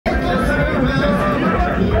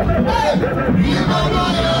Mortality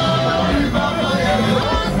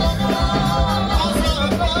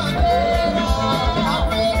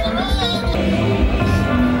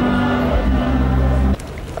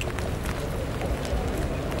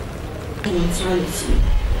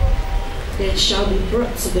that shall be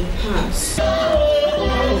brought to the pass.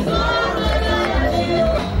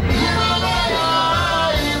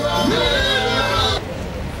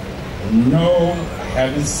 No,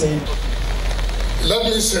 having said. Let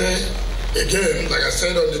me say again, like I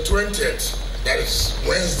said on the 20th, that is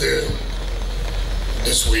Wednesday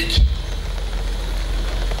this week,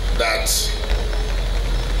 that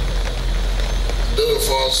those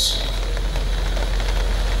of us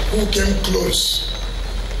who came close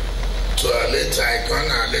to our late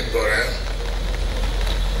icon, our late brother,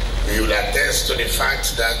 we will attest to the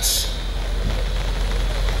fact that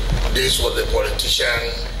this was a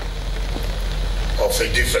politician of a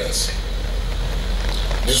difference.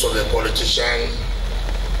 This was a politician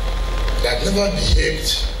that never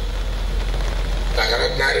behaved like an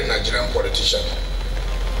ordinary Nigerian politician.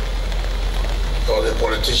 He was a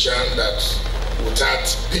politician that without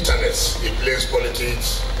bitterness, he plays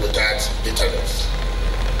politics without bitterness.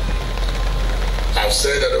 I've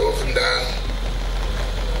said that Ovunda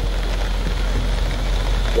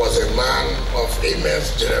was a man of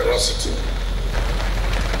immense generosity.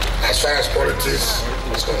 As far as politics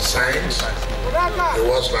was concerned, he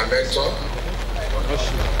was my mentor.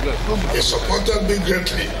 He supported me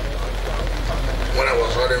greatly when I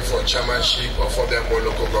was running for chairmanship of Ovunda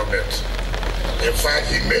local government. In fact,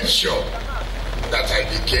 he made sure that I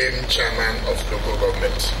became chairman of local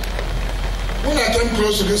government. When I came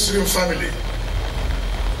close to this Nsirim family,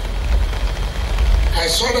 I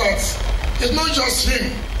saw that it's not just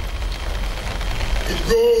him. It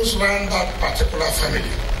goes around that particular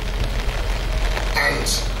family. And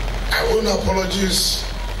I owe no apologies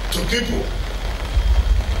to people.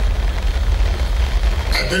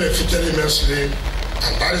 I benefited immensely,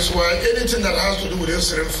 and that is why anything that has to do with the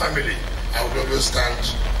Nsirim family, I will always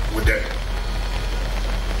stand with them.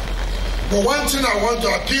 But one thing I want to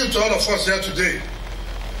appeal to all of us here today,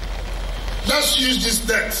 let's use this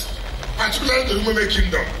death, particularly the Umume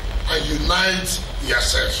Kingdom, and unite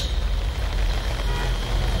yourself.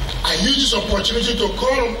 I use this opportunity to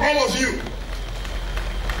call on all of you.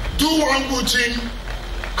 Do one good thing,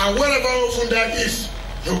 and wherever Ovunda is,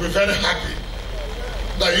 he will be very happy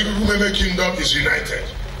that the Umume Kingdom is united.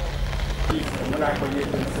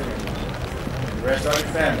 The rest of the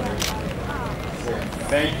family,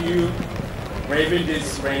 thank you for braving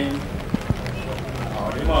this rain,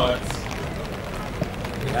 all the muds,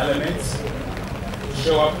 the elements, to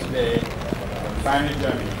show up today on the family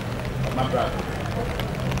journey of my brother.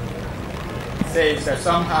 It says that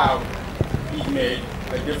somehow he made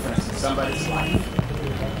a difference in somebody's life.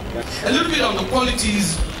 A little bit on the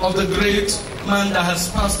qualities of the great man that has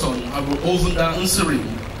passed on, Ovunda Nsirim.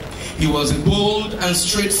 He was a bold and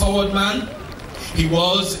straightforward man. He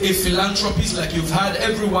was a philanthropist, like you've heard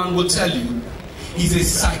everyone will tell you. He's a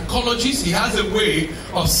psychologist. He has a way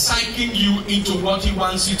of psyching you into what he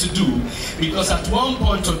wants you to do. Because at one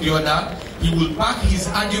point or the other, he will back his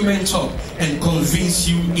argument up and convince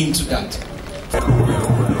you into that.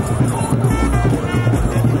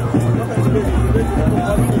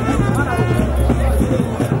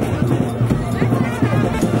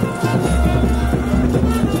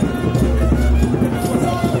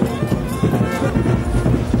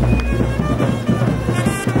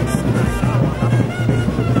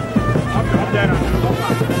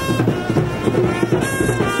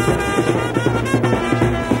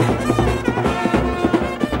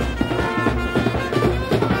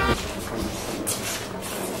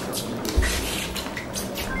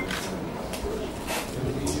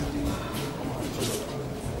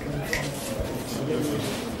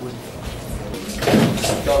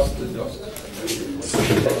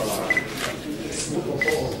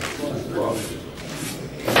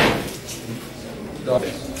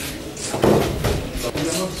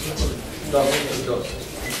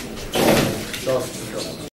 Dust.